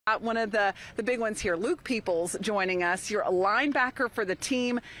One of the big ones here, Luke Peoples, joining us. You're a linebacker for the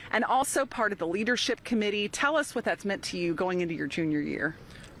team and also part of the leadership committee. Tell us what that's meant to you going into your junior year.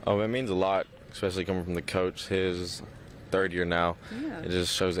 Oh, it means a lot, especially coming from the coach. His third year now. Yeah. It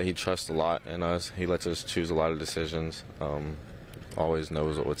just shows that he trusts a lot in us. He lets us choose a lot of decisions. Always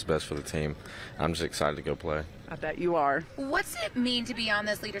knows what's best for the team. I'm just excited to go play. I bet you are. What's it mean to be on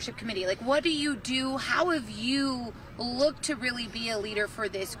this leadership committee? Like, what do you do? How have you looked to really be a leader for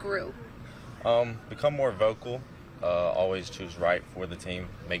this group? Become more vocal. Always choose right for the team.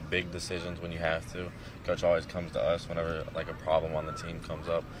 Make big decisions when you have to. Coach always comes to us whenever like a problem on the team comes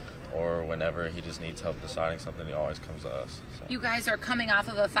up, or whenever he just needs help deciding something. He always comes to us. So. You guys are coming off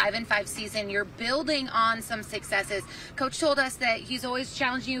of a 5-5 season. You're building on some successes. Coach told us that he's always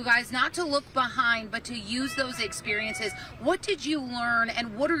challenging you guys not to look behind, but to use those experiences. What did you learn,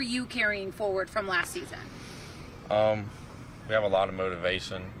 and what are you carrying forward from last season? We have a lot of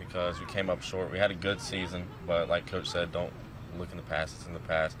motivation because we came up short. We had a good season, but like Coach said, don't look in the past. It's in the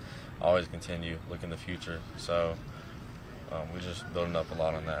past. Always continue, look in the future. So we're just building up a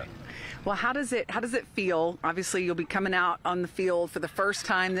lot on that. Well, how does it feel? Obviously, you'll be coming out on the field for the first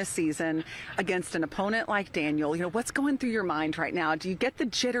time this season against an opponent like Daniel. You know, what's going through your mind right now? Do you get the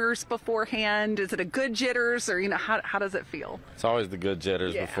jitters beforehand? Is it a good jitters, or how does it feel? It's always the good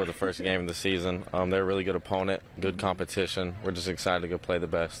jitters before the first game of the season. They're a really good opponent, good competition. We're just excited to go play the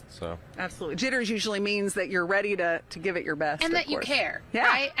best. So absolutely, jitters usually means that you're ready to give it your best, and that you care. Yeah,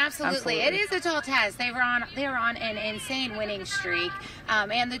 right? Absolutely. It is a tall test. They were on an insane winning streak,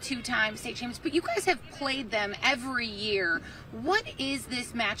 and the two-time state champions, but you guys have played them every year. What is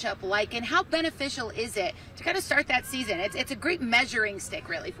this matchup like, and how beneficial is it to kind of start that season? It's a great measuring stick,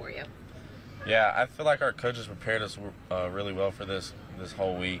 really, for you. Yeah, I feel like our coaches prepared us really well for this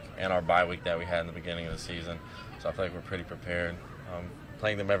whole week and our bye week that we had in the beginning of the season. So I feel like we're pretty prepared.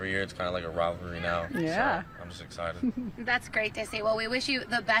 Playing them every year, it's kind of like a rivalry now. Yeah. So I'm just excited. That's great to see. Well, we wish you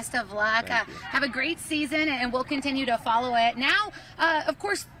the best of luck. Have a great season, and we'll continue to follow it. Now, of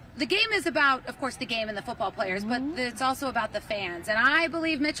course, the game is about, of course, the game and the football players, but it's also about the fans. And I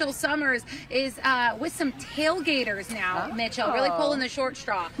believe Mitchell Summers is with some tailgaters now, Mitchell, really pulling the short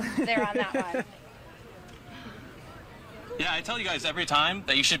straw there on that one. Yeah, I tell you guys every time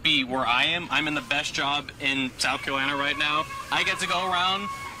that you should be where I am. I'm in the best job in South Carolina right now. I get to go around,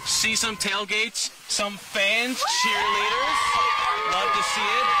 see some tailgates, some fans, cheerleaders. Love to see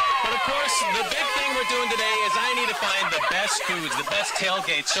it. But of course, the big thing we're doing today is I need to find the best foods, the best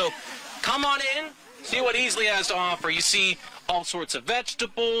tailgates. So come on in, see what Easley has to offer. You see all sorts of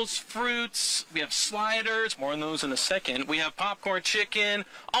vegetables, fruits. We have sliders, more on those in a second. We have popcorn chicken,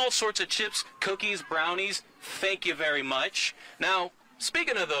 all sorts of chips, cookies, brownies. Thank you very much. Now,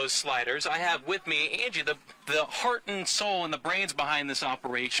 speaking of those sliders, I have with me Angie, the heart and soul and the brains behind this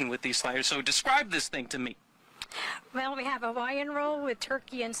operation with these sliders. So describe this thing to me. Well, we have a Hawaiian roll with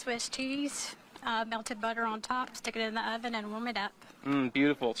turkey and Swiss cheese, melted butter on top, stick it in the oven and warm it up.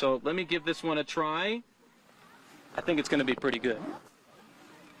 Beautiful. So let me give this one a try. I think it's going to be pretty good.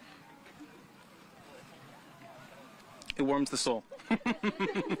 It warms the soul.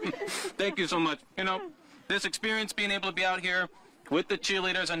 Thank you so much. You know, this experience, being able to be out here with the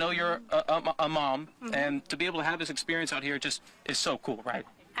cheerleaders, I know you're a mom, and to be able to have this experience out here just is so cool, right?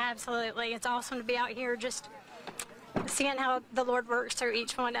 Absolutely. It's awesome to be out here just seeing how the Lord works through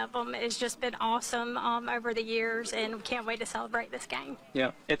each one of them. It's just been awesome over the years, and we can't wait to celebrate this game.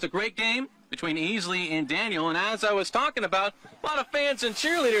 Yeah, it's a great game between Easley and Daniel, and as I was talking about, a lot of fans and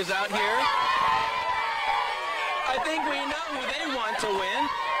cheerleaders out here. I think we know who they want to win.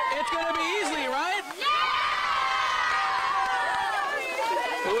 It's going to be Easley, right?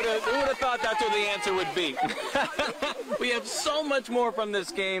 Who would have thought that's what the answer would be? We have so much more from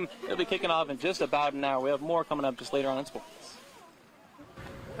this game. It'll be kicking off in just about an hour. We have more coming up just later on in sports.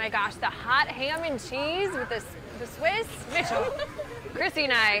 My gosh, the hot ham and cheese with the Swiss. Mitchell, Chrissy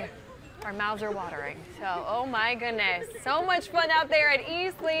and I, our mouths are watering. So, oh my goodness. So much fun out there at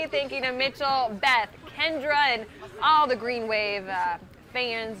Easley. Thank you to Mitchell, Beth, Kendra, and all the Green Wave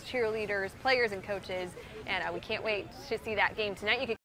fans, cheerleaders, players, and coaches. And we can't wait to see that game tonight. You can